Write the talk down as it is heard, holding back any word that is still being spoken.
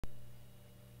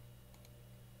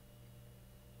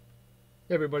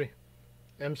Hey everybody,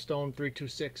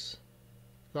 mstone326.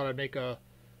 Thought I'd make a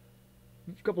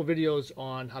couple videos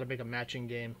on how to make a matching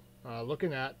game.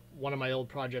 Looking at one of my old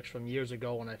projects from years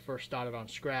ago when I first started on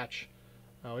Scratch.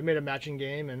 We made a matching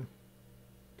game and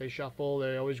they shuffle,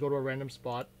 they always go to a random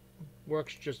spot.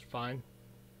 Works just fine.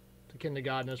 The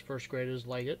kindergartners, first graders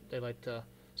like it. They like to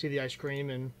see the ice cream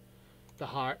and the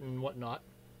heart and whatnot.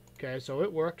 Okay, so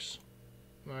it works.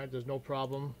 Alright, there's no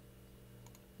problem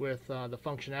with the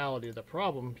functionality. The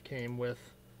problem came with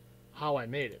how I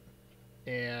made it.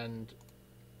 And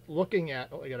looking at,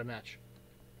 oh, I got a match.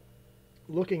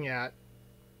 Looking at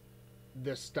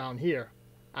this down here,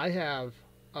 I have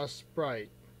a sprite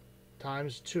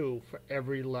times 2 for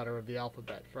every letter of the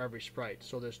alphabet, for every sprite.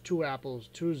 So there's 2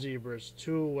 apples, 2 zebras,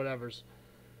 2 whatevers,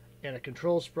 and a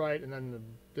control sprite, and then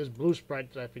this blue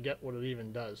sprite that I forget what it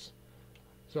even does.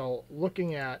 So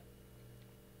looking at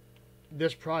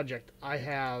this project, I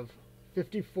have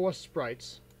 54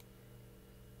 sprites.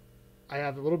 I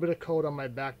have a little bit of code on my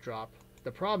backdrop.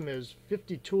 The problem is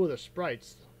 52 of the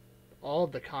sprites, all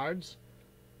of the cards,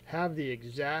 have the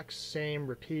exact same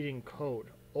repeating code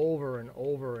over and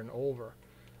over and over.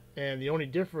 And the only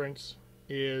difference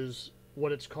is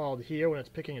what it's called here when it's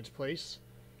picking its place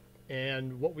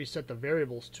and what we set the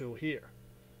variables to here.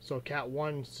 So cat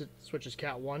 1 switches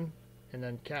cat 1, and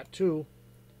then cat 2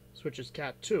 switches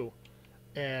cat 2.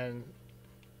 And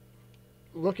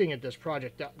looking at this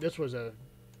project, this was a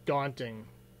daunting,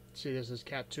 see this is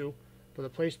cat 2 for the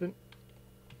placement.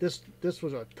 This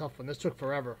was a tough one. This took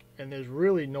forever, and there's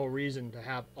really no reason to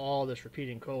have all this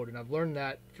repeating code. And I've learned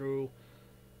that through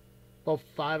about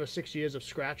 5 or 6 years of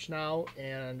Scratch now,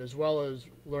 and as well as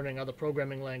learning other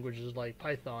programming languages like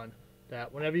Python,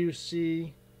 that whenever you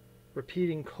see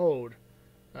repeating code,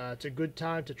 it's a good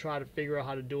time to try to figure out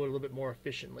how to do it a little bit more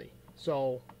efficiently.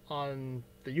 So on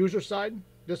the user side,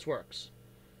 this works.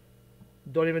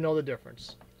 Don't even know the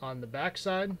difference. On the back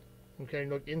side, okay,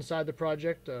 look inside the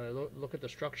project, look at the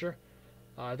structure.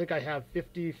 I think I have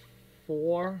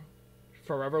 54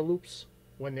 forever loops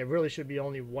when there really should be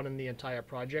only one in the entire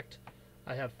project.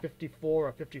 I have 54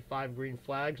 or 55 green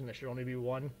flags, and there should only be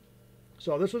one.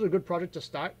 So this was a good project to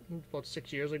start about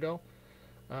 6 years ago.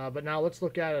 But now let's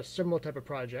look at a similar type of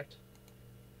project.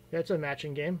 Yeah, it's a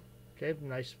matching game. Okay,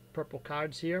 nice purple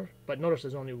cards here, but notice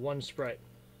there's only one sprite.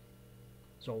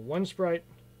 So one sprite,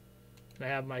 and I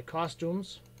have my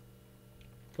costumes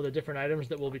for the different items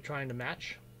that we'll be trying to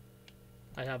match.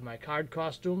 I have my card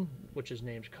costume, which is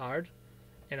named card,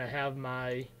 and I have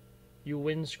my you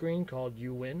win screen called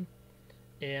you win.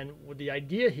 And the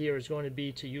idea here is going to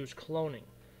be to use cloning.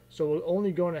 So we're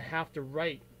only going to have to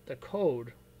write the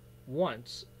code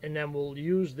once, and then we'll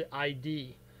use the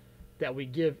ID that we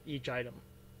give each item.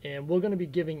 And we're going to be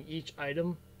giving each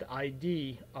item the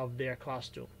ID of their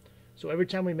costume. So every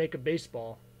time we make a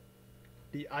baseball,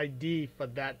 the ID for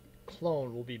that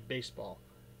clone will be baseball.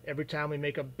 Every time we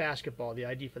make a basketball, the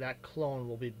ID for that clone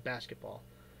will be basketball.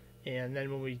 And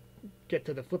then when we get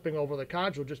to the flipping over the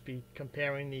cards, we'll just be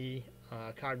comparing the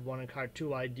card 1 and card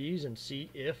 2 IDs and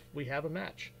see if we have a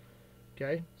match.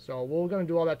 Okay, so we're going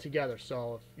to do all that together.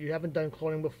 So if you haven't done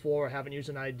cloning before or haven't used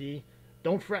an ID,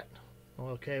 don't fret.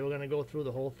 Okay, we're going to go through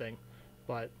the whole thing,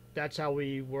 but that's how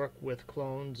we work with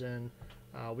clones, and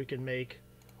we can make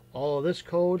all of this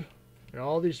code and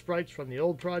all these sprites from the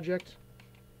old project,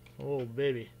 oh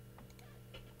baby,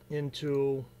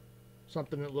 into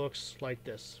something that looks like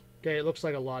this. Okay, it looks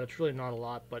like a lot. It's really not a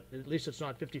lot, but at least it's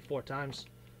not 54 times,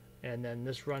 and then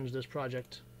this runs this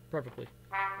project perfectly.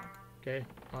 Okay,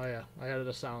 oh yeah, I added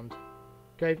a sound.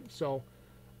 Okay, so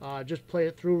just play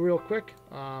it through real quick.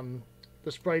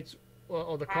 The sprites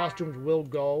or the costumes will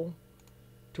go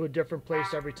to a different place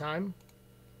every time.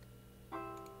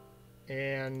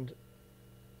 And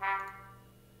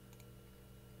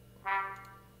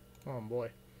oh boy,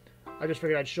 I just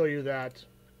figured I'd show you that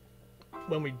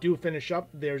when we do finish up,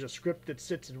 there's a script that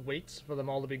sits and waits for them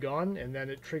all to be gone, and then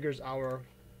it triggers our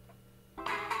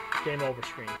game over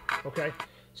screen. Okay,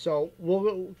 so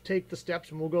we'll take the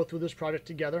steps and we'll go through this project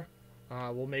together.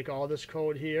 We'll make all this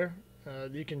code here.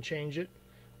 You can change it.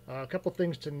 A couple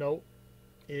things to note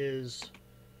is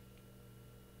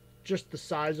just the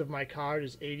size of my card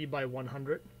is 80 by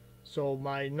 100. So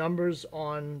my numbers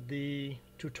on the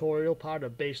tutorial part are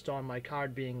based on my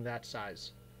card being that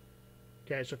size.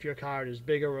 Okay, so if your card is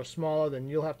bigger or smaller, then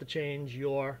you'll have to change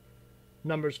your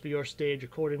numbers for your stage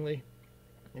accordingly.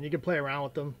 And you can play around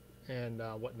with them and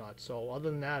whatnot. So other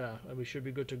than that, we should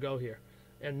be good to go here.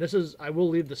 And this is, I will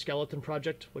leave the skeleton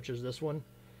project, which is this one,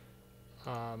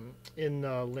 in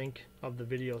the link of the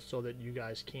video so that you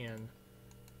guys can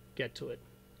get to it.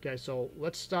 Okay, so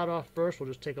let's start off first. We'll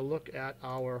just take a look at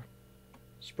our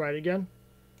sprite again.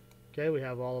 Okay, we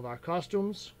have all of our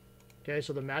costumes. Okay,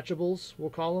 so the matchables, we'll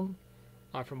call them,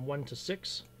 are from 1 to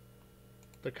 6.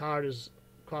 The card is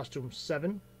costume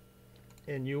 7,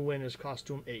 and you win is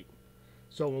costume 8.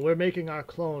 So when we're making our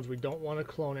clones, we don't want to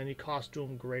clone any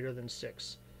costume greater than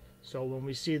 6. So when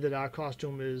we see that our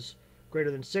costume is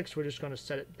greater than 6, we're just going to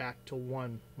set it back to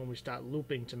 1 when we start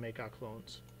looping to make our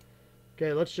clones.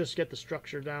 Okay, let's just get the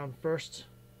structure down first.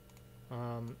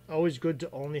 Always good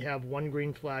to only have one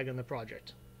green flag in the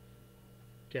project.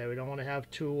 Okay, we don't want to have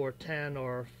 2 or 10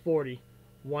 or 40.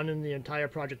 One in the entire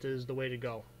project is the way to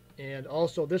go. And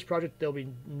also, this project, there'll be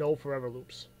no forever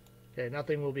loops. Okay,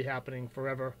 nothing will be happening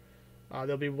forever.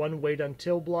 There'll be one wait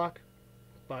until block,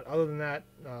 but other than that,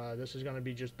 this is going to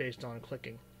be just based on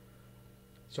clicking.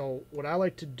 So what I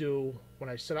like to do when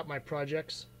I set up my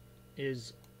projects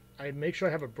is I make sure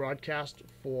I have a broadcast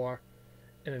for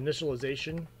an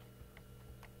initialization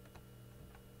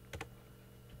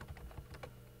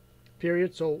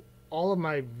period. So all of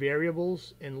my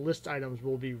variables and list items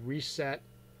will be reset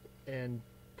and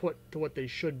put to what they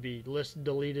should be. List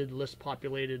deleted, list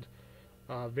populated,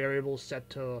 variables set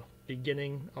to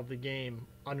beginning of the game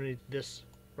underneath this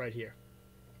right here.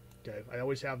 Okay, I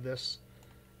always have this,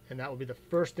 and that will be the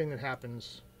first thing that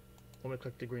happens when we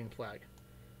click the green flag.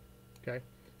 Okay,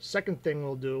 second thing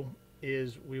we'll do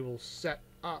is we will set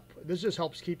up, this just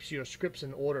helps keeps your scripts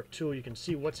in order too. You can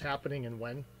see what's happening and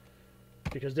when,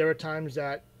 because there are times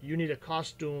that you need a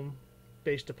costume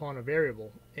based upon a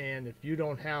variable, and if you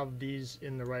don't have these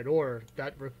in the right order,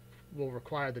 that will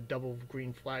require the double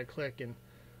green flag click, and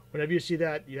whenever you see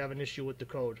that, you have an issue with the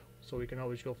code, so we can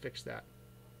always go fix that.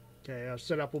 Okay, our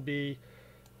setup will be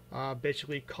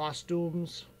basically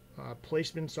costumes,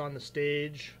 placements on the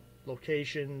stage,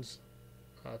 locations,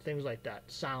 things like that,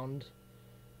 sound,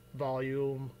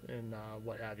 volume, and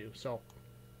what have you. So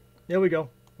there we go.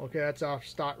 Okay, that's our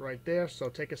start right there. So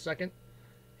take a second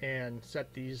and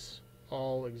set these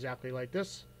all exactly like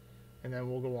this, and then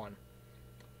we'll go on.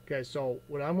 Okay, so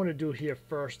what I'm going to do here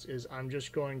first is I'm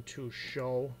just going to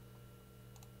show,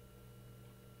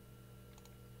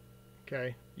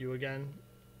 okay, you again,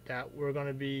 that we're going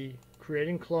to be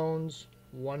creating clones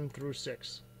 1 through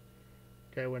 6.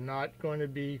 Okay, we're not going to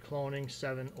be cloning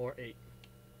 7 or 8.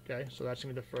 Okay, so that's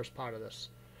going to be the first part of this.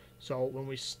 So when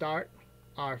we start,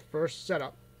 our first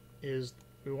setup is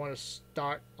we want to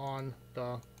start on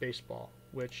the baseball,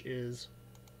 which is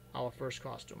our first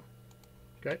costume.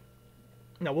 Okay,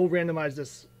 now we'll randomize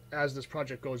this as this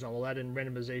project goes on. We'll add in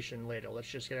randomization later. Let's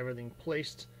just get everything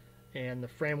placed and the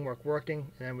framework working,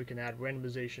 and then we can add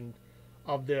randomization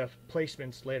of the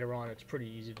placements later on. It's pretty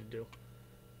easy to do.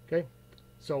 Okay,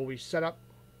 so we set up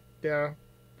their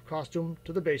costume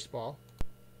to the baseball,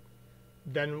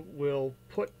 then we'll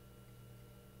put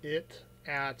it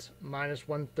at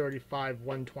 -135,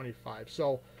 125.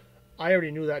 So I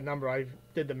already knew that number. I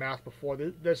did the math before.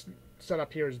 This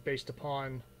setup here is based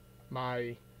upon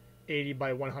my 80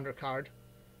 by 100 card.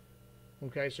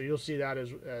 Okay, so you'll see that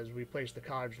as we place the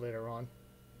cards later on.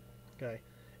 Okay,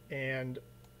 and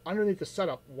underneath the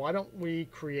setup, why don't we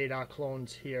create our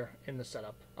clones here in the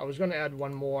setup? I was going to add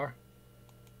one more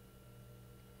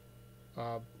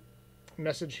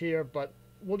message here, but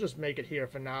we'll just make it here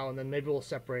for now, and then maybe we'll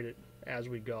separate it as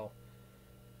we go.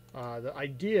 The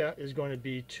idea is going to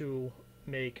be to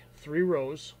make 3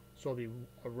 rows, so it'll be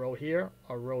a row here,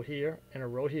 a row here, and a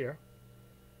row here,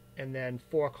 and then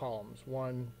 4 columns,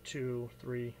 1, 2,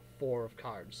 3, 4 of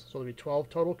cards. So there'll be 12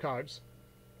 total cards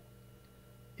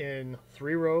in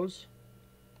 3 rows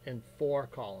and 4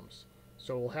 columns.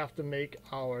 So we'll have to make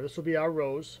this will be our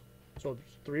rows, so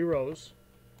 3 rows,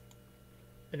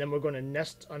 and then we're going to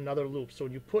nest another loop. So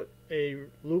when you put a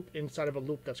loop inside of a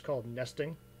loop, that's called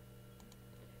nesting.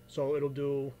 So it'll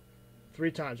do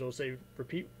 3 times. It'll say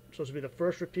repeat. So this will be the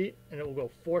first repeat, and it will go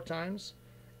 4 times,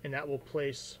 and that will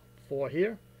place 4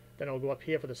 here. Then it'll go up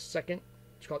here for the second.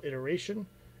 It's called iteration,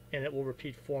 and it will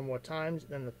repeat 4 more times.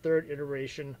 Then the third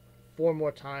iteration 4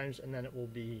 more times, and then it will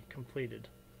be completed.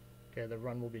 Okay, the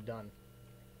run will be done.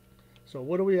 So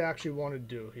what do we actually want to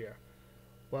do here?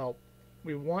 Well,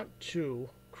 we want to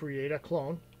create a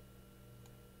clone.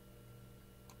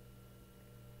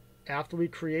 After we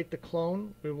create the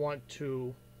clone, we want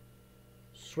to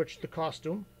switch the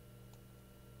costume.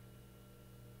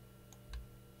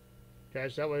 Okay,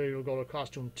 so that way it'll go to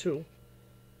costume 2.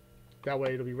 That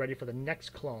way it'll be ready for the next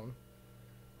clone.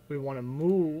 We want to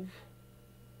move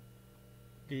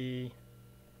the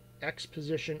X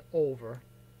position over.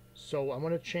 So I'm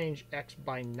going to change X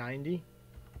by 90.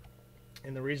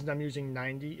 And the reason I'm using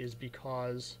 90 is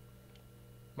because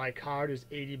my card is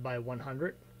 80 by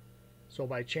 100. So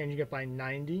by changing it by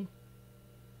 90,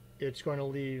 it's going to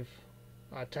leave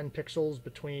 10 pixels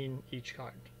between each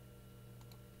card.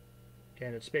 Okay,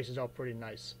 and it spaces out pretty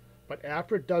nice. But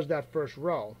after it does that first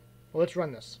row, well, let's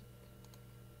run this.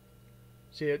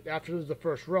 See, after the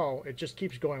first row, it just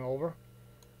keeps going over.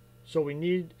 So we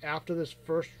need, after this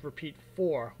first repeat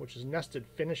 4, which is nested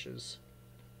finishes,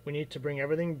 we need to bring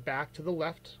everything back to the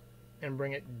left and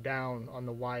bring it down on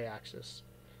the y-axis.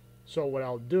 So what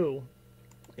I'll do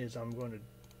is I'm going to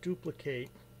duplicate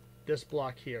this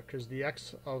block here, because the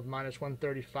x of minus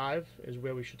 135 is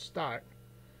where we should start,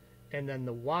 and then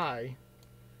the y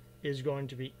is going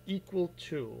to be equal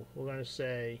to, we're going to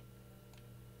say,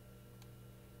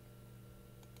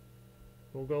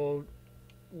 we'll go,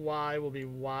 y will be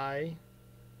y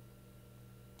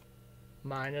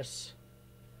minus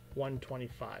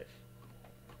 125.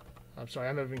 I'm sorry,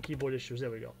 I'm having keyboard issues. There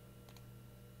we go.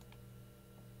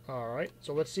 Alright,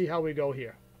 so let's see how we go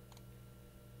here.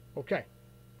 Okay,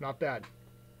 not bad.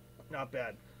 Not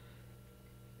bad.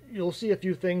 You'll see a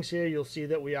few things here. You'll see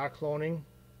that we are cloning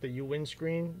the you win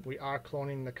screen. We are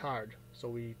cloning the card. So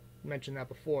we mentioned that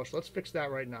before. So let's fix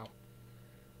that right now.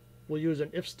 We'll use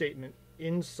an if statement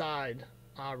inside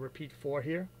our repeat 4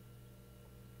 here.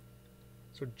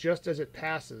 So just as it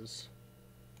passes,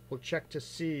 we'll check to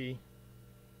see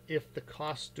if the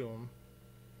costume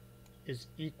is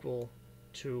equal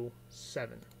to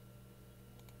 7.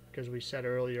 Because we said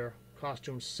earlier,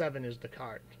 costume 7 is the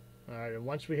card. Alright, and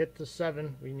once we hit the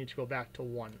 7, we need to go back to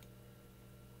 1.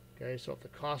 Okay, so if the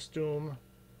costume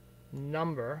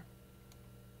number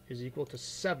is equal to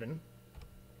 7,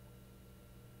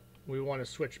 we want to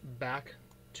switch back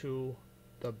to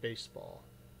the baseball.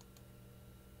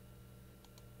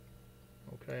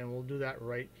 Okay, and we'll do that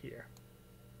right here.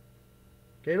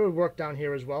 Okay, it would work down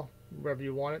here as well. Wherever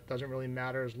you want it, doesn't really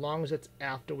matter as long as it's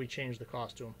after we change the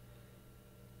costume.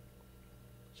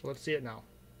 So let's see it now.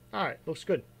 Alright, looks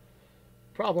good.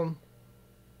 Problem,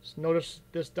 just notice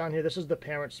this down here, this is the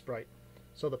parent sprite.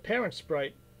 So the parent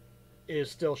sprite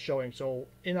is still showing. So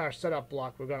in our setup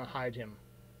block, we're going to hide him.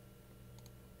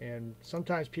 And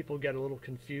sometimes people get a little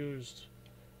confused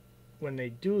when they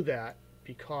do that,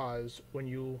 because when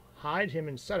you hide him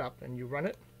in setup and you run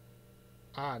it,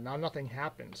 now nothing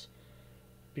happens,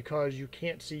 because you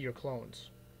can't see your clones,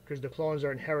 because the clones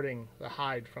are inheriting the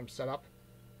hide from setup.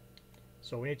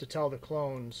 So we need to tell the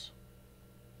clones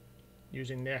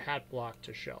using their hat block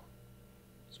to show.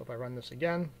 So if I run this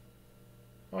again,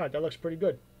 alright, that looks pretty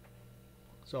good.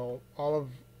 So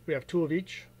we have 2 of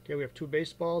each. Okay, we have 2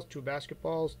 baseballs, 2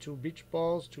 basketballs, 2 beach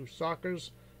balls, 2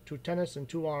 soccers, 2 tennis, and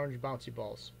 2 orange bouncy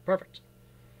balls. Perfect.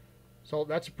 So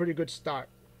that's a pretty good start.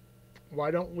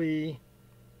 Why don't we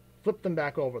flip them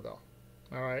back over though?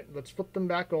 Alright, let's flip them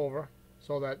back over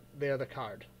so that they're the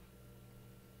card.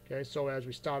 Okay, so as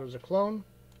we start as a clone,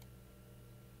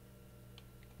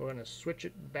 we're going to switch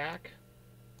it back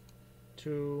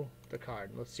to the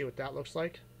card. Let's see what that looks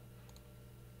like.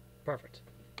 Perfect.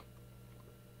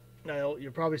 Now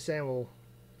you're probably saying, well,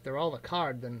 if they're all the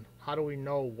card, then how do we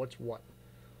know what's what?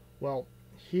 Well,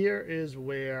 here is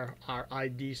where our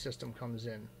ID system comes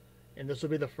in. And this will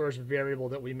be the first variable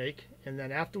that we make. And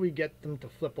then after we get them to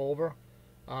flip over,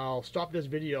 I'll stop this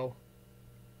video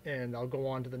and I'll go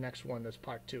on to the next one. That's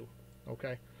part 2.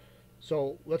 Okay,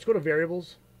 so let's go to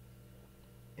variables,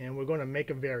 and we're going to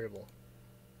make a variable.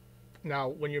 Now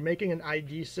when you're making an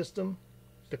ID system,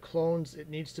 the clones, it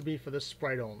needs to be for this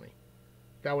sprite only.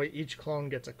 That way each clone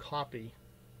gets a copy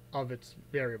of its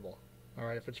variable.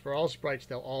 Alright, if it's for all sprites,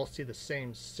 they'll all see the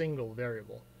same single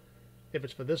variable. If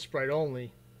it's for this sprite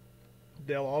only,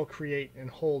 they'll all create and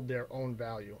hold their own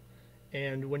value.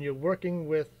 And when you're working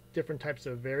with different types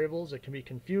of variables, it can be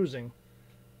confusing.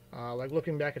 Like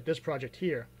looking back at this project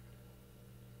here,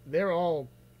 they're all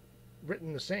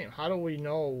written the same. How do we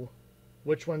know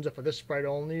which ones are for this sprite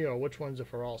only or which ones are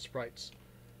for all sprites?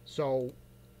 So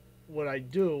what I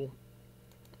do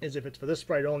is, if it's for this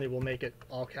sprite only, we'll make it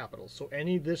all capitals. So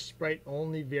any this sprite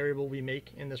only variable we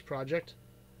make in this project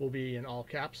will be in all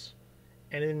caps.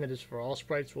 Anything that is for all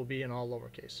sprites will be in all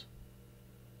lowercase.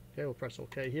 Okay, we'll press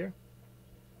OK here.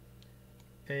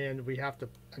 And we have to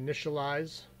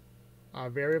initialize our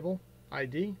variable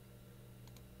ID.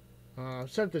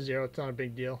 Set it to 0, it's not a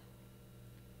big deal.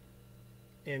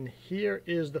 And here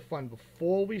is the fun.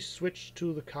 Before we switch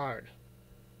to the card,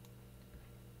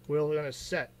 we're going to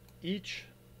set each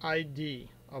ID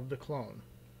of the clone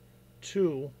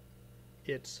to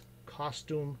its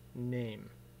costume name.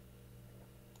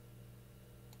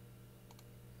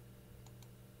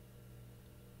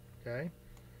 Okay,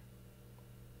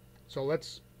 so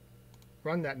let's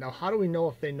run that. Now how do we know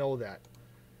if they know that?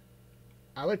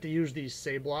 I like to use these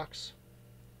say blocks.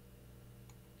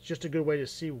 It's just a good way to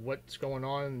see what's going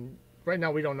on. Right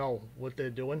now we don't know what they're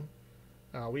doing.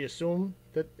 We assume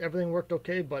that everything worked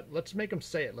okay, but let's make them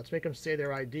say it. Let's make them say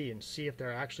their ID and see if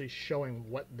they're actually showing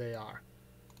what they are.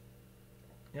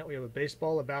 Yeah, we have a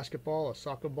baseball, a basketball, a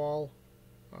soccer ball,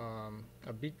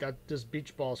 this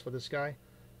beach balls for this guy,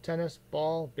 tennis,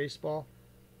 ball, baseball.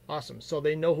 Awesome. So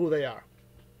they know who they are,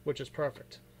 which is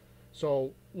perfect.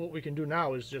 So what we can do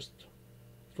now is just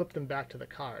flip them back to the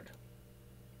card.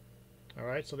 All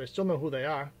right, so they still know who they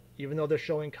are. Even though they're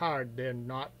showing card, they're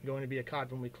not going to be a card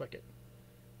when we click it.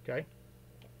 Okay,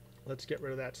 let's get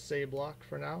rid of that say block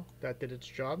for now. That did its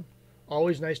job.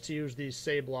 Always nice to use these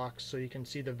say blocks so you can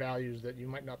see the values that you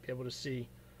might not be able to see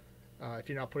if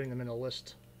you're not putting them in a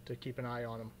list to keep an eye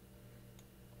on them.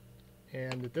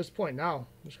 And at this point now,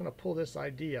 I'm just going to pull this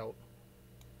ID out.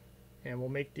 And we'll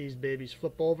make these babies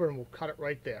flip over and we'll cut it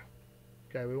right there.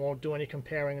 Okay, we won't do any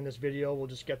comparing in this video. We'll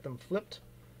just get them flipped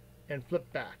and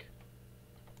flipped back.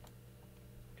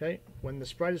 Okay, when the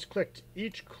sprite is clicked,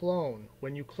 each clone,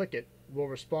 when you click it, will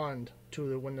respond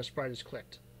to when the sprite is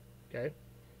clicked. Okay,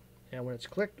 and when it's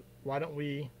clicked, why don't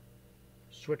we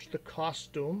switch the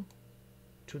costume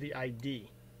to the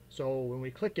ID? So when we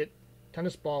click it,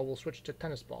 tennis ball will switch to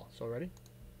tennis ball. So ready?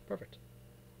 Perfect.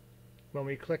 When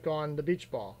we click on the beach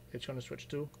ball, it's going to switch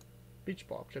to beach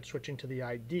ball because it's switching to the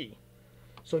ID.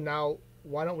 So now,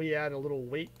 why don't we add a little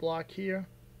wait block here?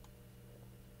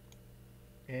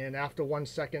 And after 1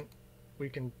 second, we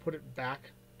can put it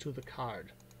back to the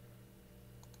card.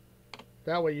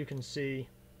 That way you can see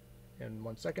in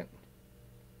 1 second,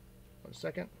 1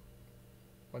 second,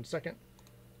 1 second.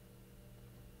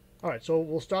 All right, so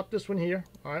we'll stop this one here.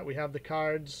 All right, we have the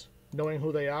cards knowing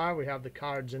who they are. We have the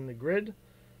cards in the grid.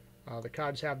 The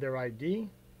cards have their ID.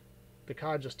 The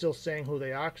cards are still saying who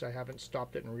they are because I haven't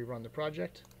stopped it and rerun the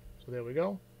project. So there we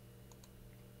go.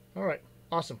 All right,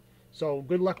 awesome. So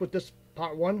good luck with this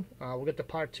part one. We'll get to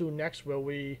part two next, where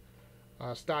we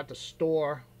start to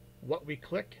store what we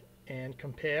click and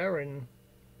compare and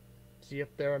see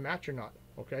if they're a match or not.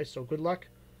 Okay, so good luck.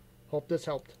 Hope this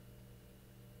helped.